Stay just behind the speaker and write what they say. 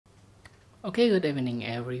Okay, good evening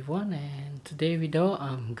everyone, and today video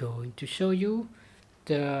I'm going to show you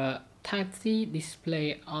the Type-C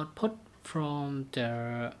display output from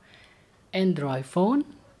the Android phone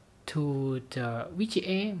to the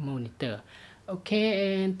VGA monitor.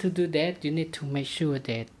 Okay, and to do that you need to make sure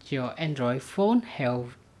that your Android phone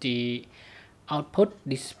have the output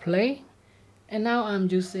display. And now I'm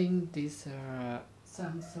using this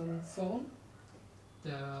Samsung phone,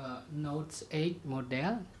 the Note 8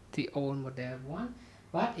 model, the old model one,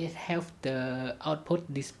 but it have the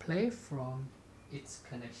output display from its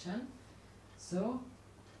connection. So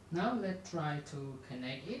now let's try to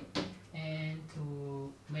connect it, and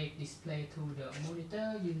to make display to the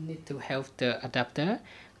monitor you need to have the adapter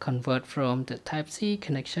convert from the Type-C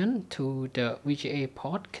connection to the VGA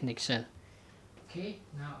port connection. Okay,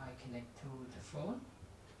 now I connect to the phone,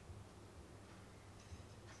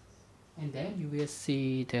 and then you will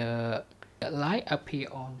see the light appear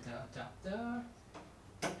on the adapter.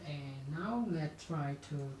 And now let's try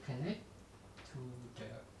to connect to the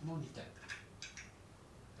monitor.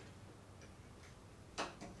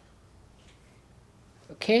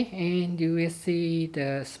 Okay, and you will see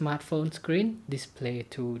the smartphone screen display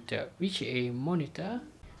to the VGA monitor.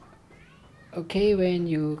 Okay, when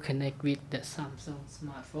you connect with the Samsung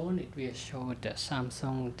smartphone, it will show the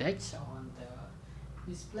Samsung text on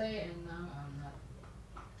the display, and now I'm not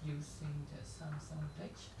using the Samsung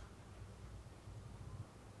text.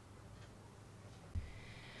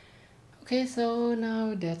 Okay, so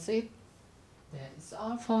now that's it. That's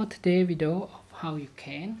all for today's video of how you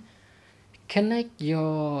can connect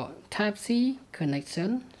your Type-C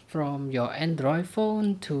connection from your Android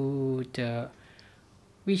phone to the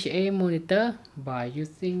VGA monitor by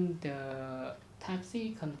using the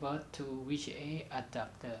Type-C convert to VGA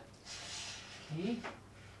adapter. Okay, and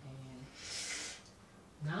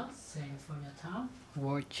now thanks for your time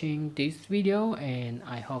watching this video, and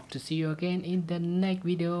I hope to see you again in the next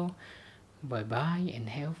video. Bye bye and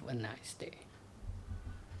have a nice day.